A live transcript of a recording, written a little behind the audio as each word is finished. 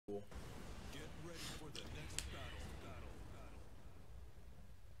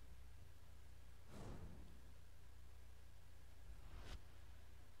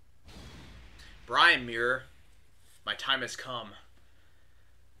Bryan mirror, my time has come.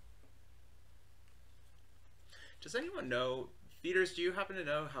 Does anyone know, Feeders, do you happen to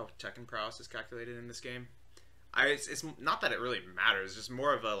know how Tekken prowess is calculated in this game? It's not that it really matters, it's just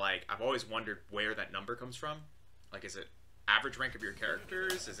more of a, like, I've always wondered where that number comes from. Like, is it average rank of your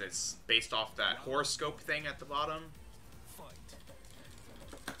characters? Is it based off that horoscope thing at the bottom?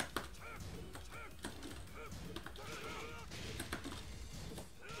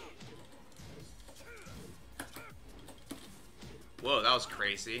 Whoa, that was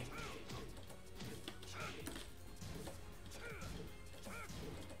crazy.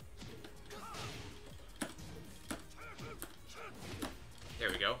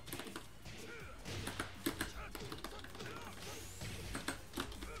 There we go.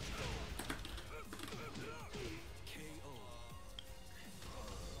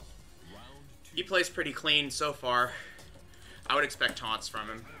 He plays pretty clean so far. I would expect taunts from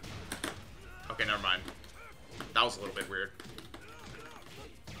him. Okay, never mind. That was a little bit weird.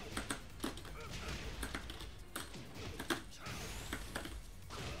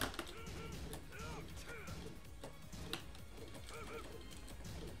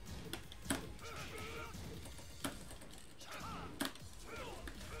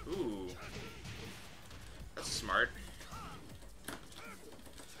 Ooh. That's smart.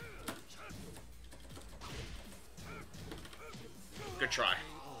 Good try.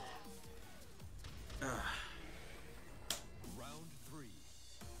 Round 3.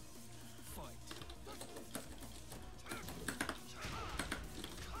 Fight.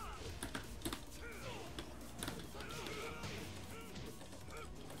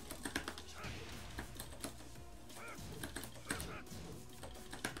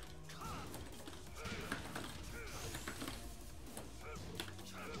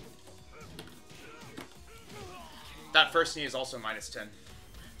 That first knee is also -10.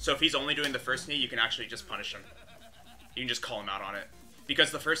 So if he's only doing the first knee, you can actually just punish him. You can just call him out on it.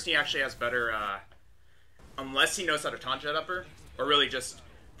 Because the first knee actually has better, unless he knows how to taunt jet upper, or really just,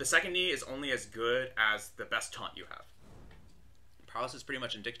 the second knee is only as good as the best taunt you have. Prowess is pretty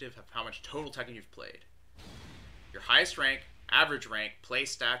much indicative of how much total Tekken you've played. Your highest rank, average rank, play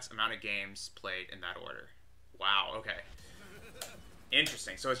stats, amount of games played in that order. Wow, okay.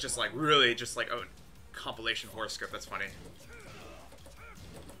 Interesting. So it's just like, really just like a compilation horoscope. That's funny.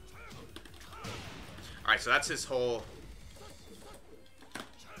 Alright, so that's his whole...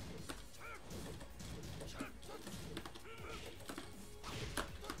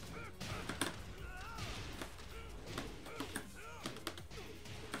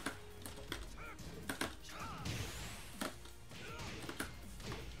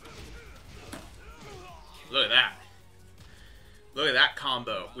 Look at that. Look at that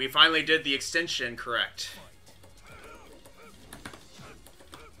combo. We finally did the extension correct.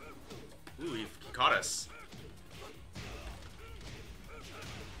 Ooh, he caught us.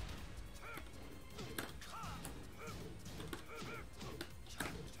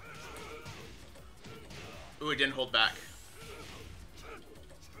 Ooh, he didn't hold back.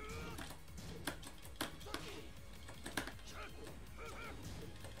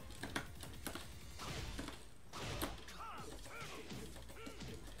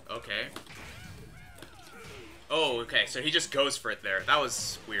 Okay. Oh, okay, so he just goes for it there. That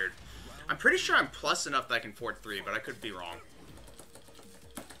was weird. I'm pretty sure I'm plus enough that I can forward 3, but I could be wrong.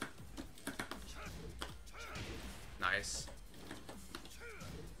 Nice.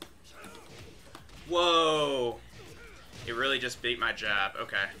 Whoa! It really just beat my jab.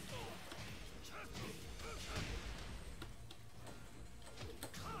 Okay.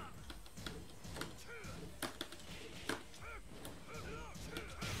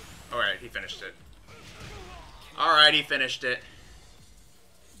 Alright, he finished it. Alright, he finished it.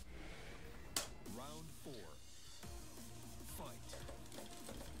 Round 4. Fight.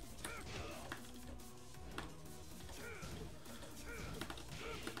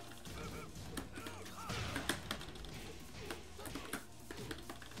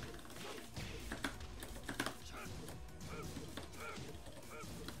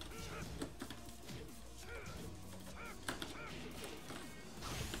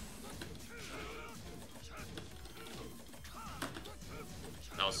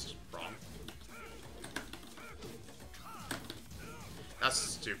 That was wrong. That's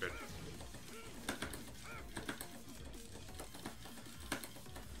stupid.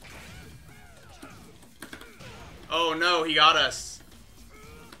 Oh no, he got us.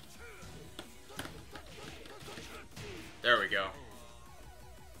 There we go.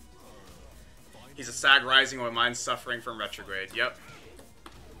 He's a sag rising while mine's suffering from retrograde. Yep.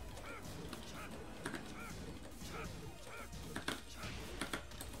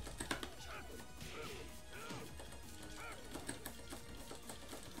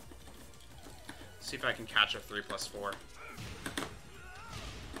 See if I can catch a 3+4.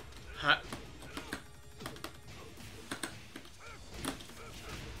 Huh.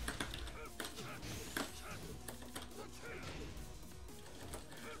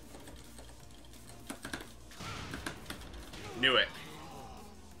 Knew it.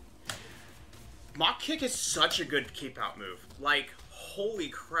 Mock kick is such a good keep out move. Like, holy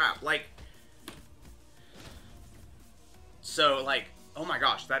crap. Like, so, like, oh my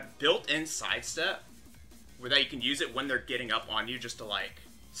gosh, that built-in sidestep, where that you can use it when they're getting up on you just to, like,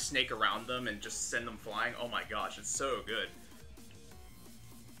 snake around them and just send them flying. Oh my gosh, it's so good.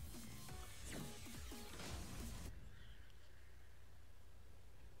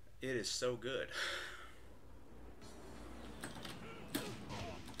 It is so good.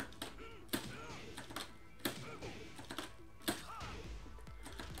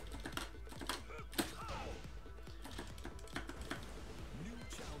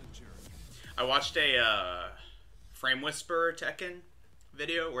 I watched a Frame Whisperer Tekken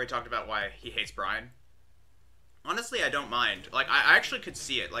video where he talked about why he hates Bryan. Honestly, I don't mind. Like, I actually could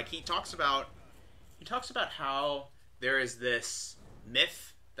see it. Like, he talks about how there is this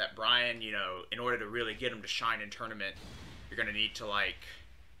myth that Bryan, you know, in order to really get him to shine in tournament, you're gonna need to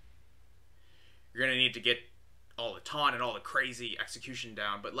get all the taunt and all the crazy execution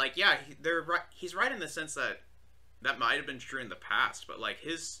down. But like, yeah, he's right in the sense that that might have been true in the past, but like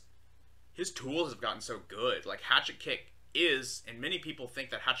his tools have gotten so good. Like, Hatchet Kick is, and many people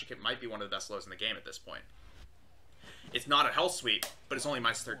think that Hatchet Kick might be one of the best lows in the game at this point. It's not a Hell Sweep, but it's only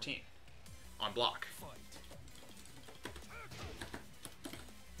minus 13 on block.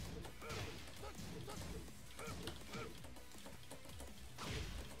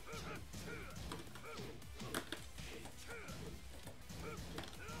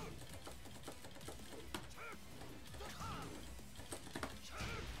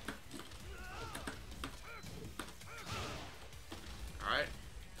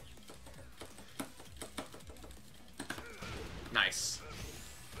 Nice.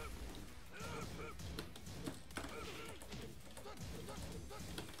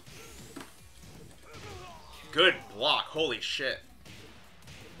 Good block. Holy shit.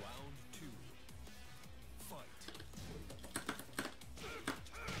 Round 2. Fight.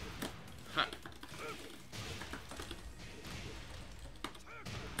 Huh.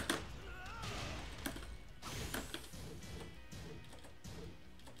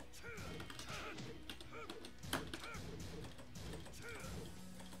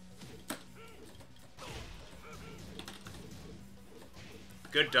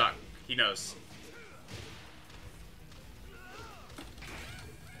 Good duck. He knows.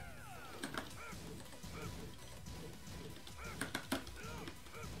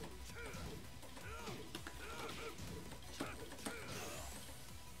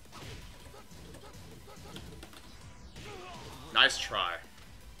 Nice try.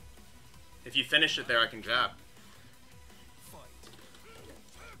 If you finish it there, I can jab.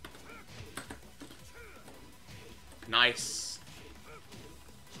 Nice.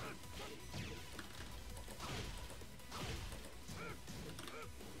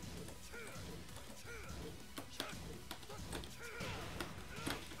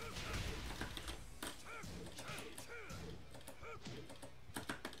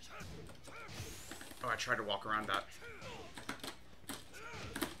 Oh, I tried to walk around that.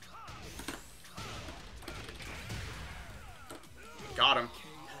 Got him.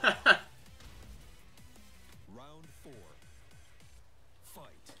 Round 4. Fight.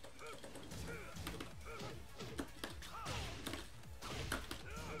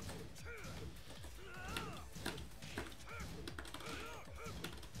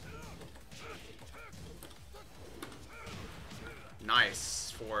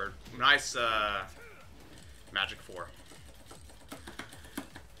 Nice for nice magic 4.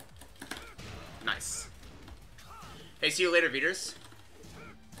 Nice. Hey, see you later, Veters.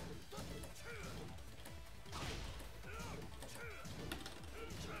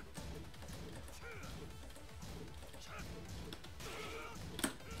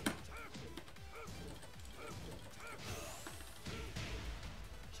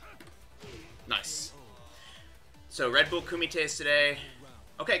 Nice. So Red Bull Kumite is today.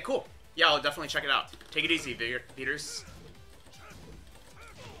 Okay, cool. Yeah, I'll definitely check it out. Take it easy, Peters.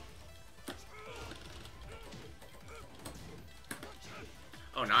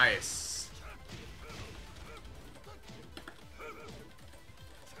 Oh, nice.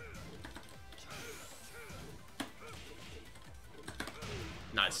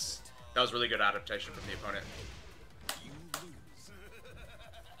 Nice. That was really good adaptation from the opponent. You lose.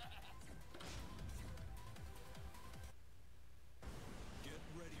 Get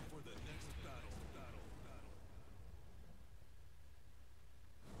ready for the next battle.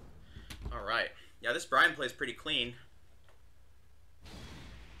 Alright. Yeah, this Bryan plays pretty clean.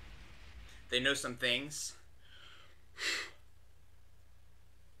 They know some things.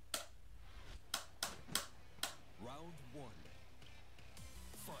 Round 1.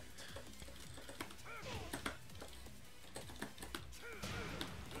 Fight.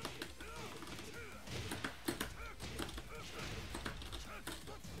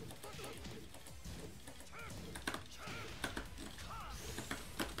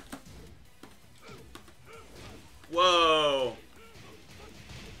 Whoa!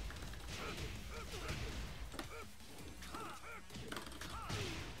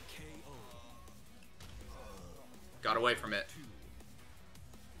 KO. Got away from it. 2.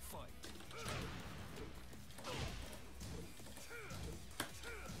 Fight.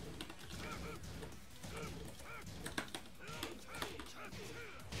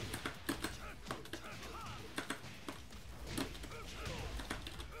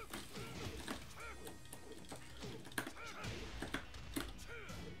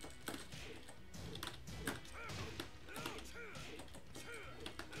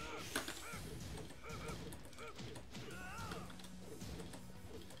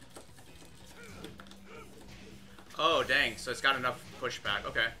 Oh, dang. So it's got enough pushback.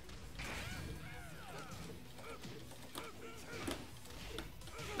 Okay.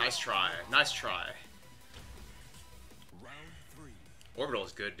 Nice try. Nice try. Round 3. Orbital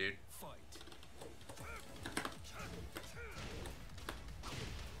is good, dude. Fight.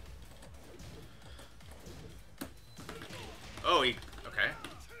 Oh, he... Okay.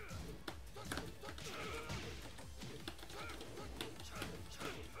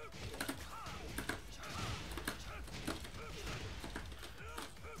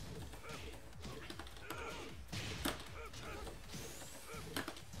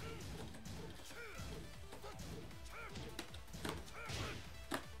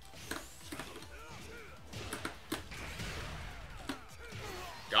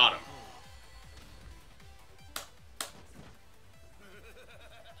 Got him.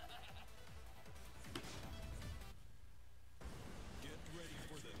 Get ready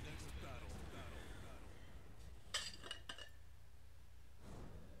for the next battle.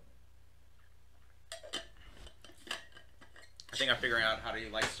 I think I'm figuring out how he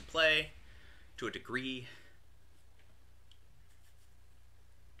likes to play to a degree.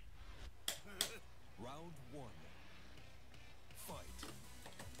 Round 1. Fight.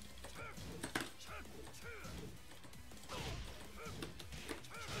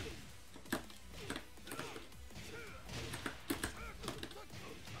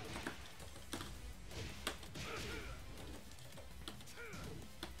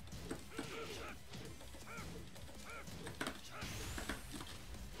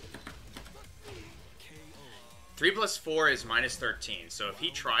 KO. 3 plus 4 is minus 13, so if he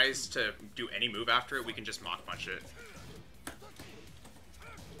tries to do any move after it, we can just Mach Punch it.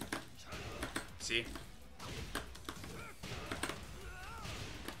 See?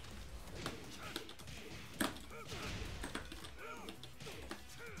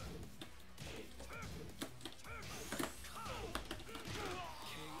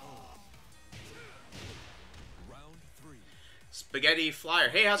 Round 3. Spaghetti Flyer.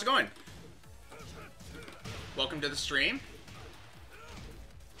 Hey, how's it going? Welcome to the stream.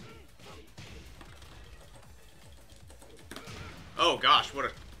 Oh gosh, what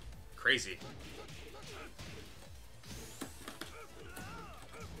a crazy.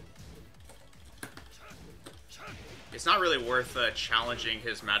 It's not really worth challenging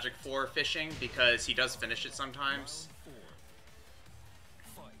his Magic 4 fishing because he does finish it sometimes. Round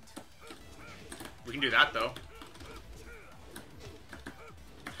 4. Fight. We can do that though.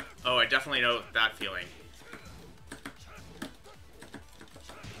 Oh, I definitely know that feeling.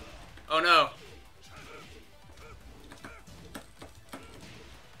 Oh no.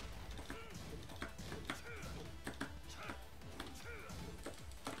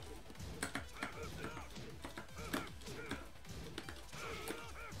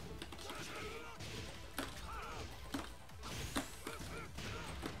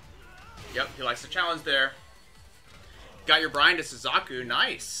 Yep, he likes the challenge there. Got your Bryan to Suzaku.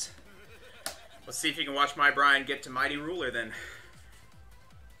 Nice. Let's see if you can watch my Bryan get to Mighty Ruler then.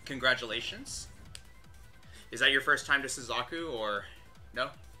 Congratulations. Is that your first time to Suzaku or no?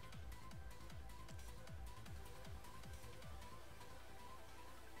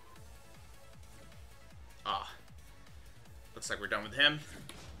 Ah. Looks like we're done with him.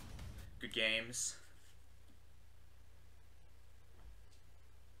 Good games.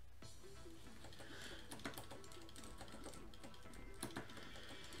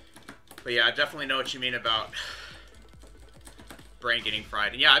 But yeah, I definitely know what you mean about brain getting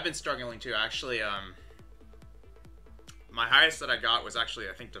fried. And yeah, I've been struggling too. Actually, my highest that I got was actually,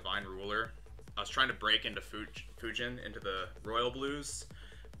 I think, Divine Ruler. I was trying to break into Fujin, into the Royal Blues,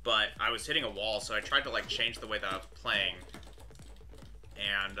 but I was hitting a wall, so I tried to like change the way that I was playing,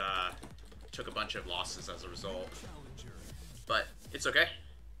 and took a bunch of losses as a result. But it's okay.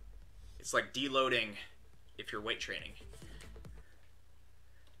 It's like deloading if you're weight training.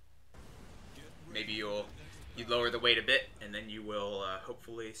 Maybe you lower the weight a bit, and then you will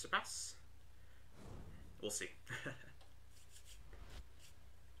hopefully surpass. We'll see.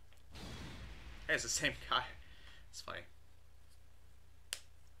 Hey, it's the same guy. It's funny.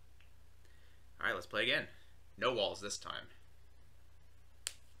 Alright, let's play again. No walls this time.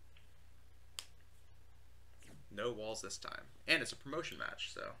 No walls this time. And it's a promotion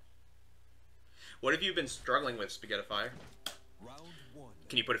match, so. What have you been struggling with, Spaghetti Fire? Round 1.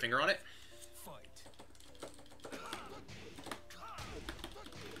 Can you put a finger on it? Fight.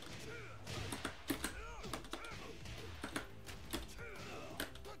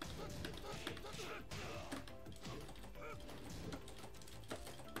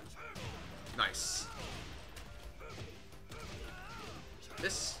 Nice.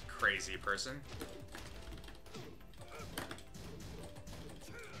 This crazy person.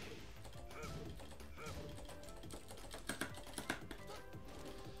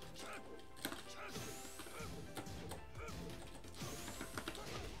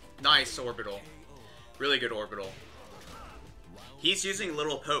 Nice orbital. Really good orbital. He's using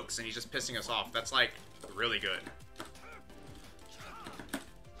little pokes and he's just pissing us off. That's like really good.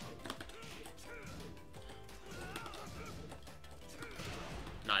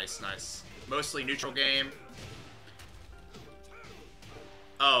 Nice, nice. Mostly neutral game.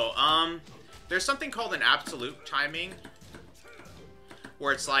 Oh, there's something called an absolute timing,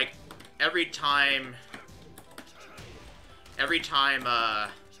 where it's like every time,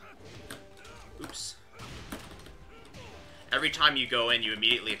 oops. Every time you go in, you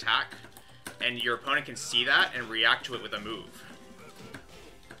immediately attack, and your opponent can see that and react to it with a move.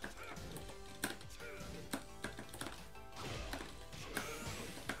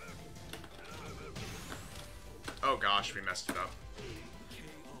 Oh gosh, we messed it up.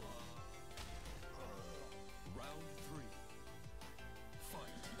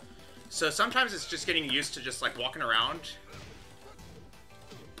 So sometimes it's just getting used to just like walking around.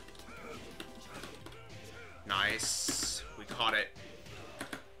 Nice. We caught it.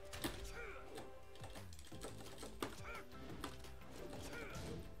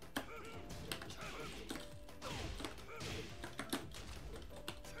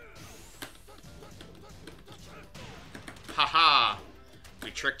 Haha! We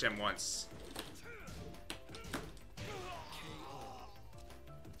tricked him once.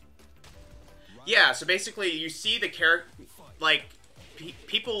 Yeah, so basically you see the character, like,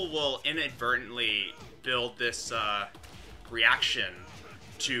 people will inadvertently build this reaction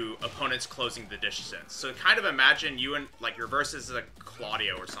to opponents closing the distance. So kind of imagine you and, like, your versus a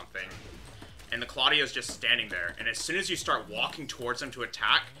Claudio or something, and the Claudio's just standing there, and as soon as you start walking towards him to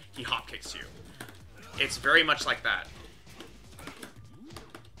attack, he hop kicks you. It's very much like that.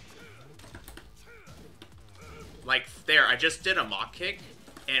 Like, there, I just did a mock kick,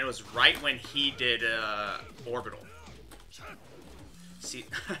 and it was right when he did orbital. See?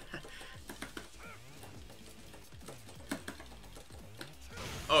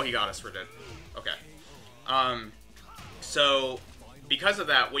 Oh, he got us. We're dead. Okay. So, because of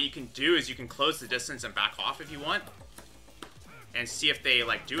that, what you can do is you can close the distance and back off if you want, and see if they,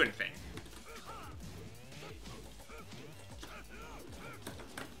 like, do anything.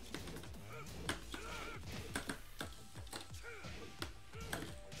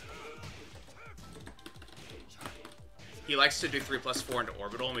 He likes to do 3+4 into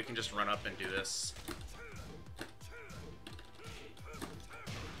orbital, and we can just run up and do this.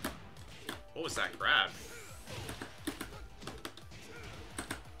 What was that grab?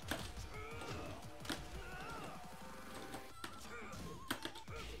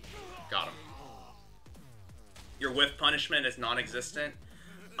 Got him. Your whiff punishment is non-existent.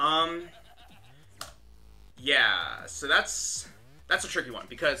 Yeah, so that's a tricky one,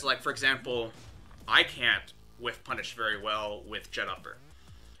 because, like, for example, I can't whiff punish very well with Jet Upper.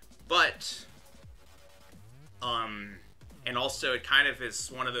 But, and also it kind of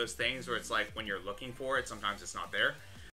is one of those things where it's like when you're looking for it, sometimes it's not there.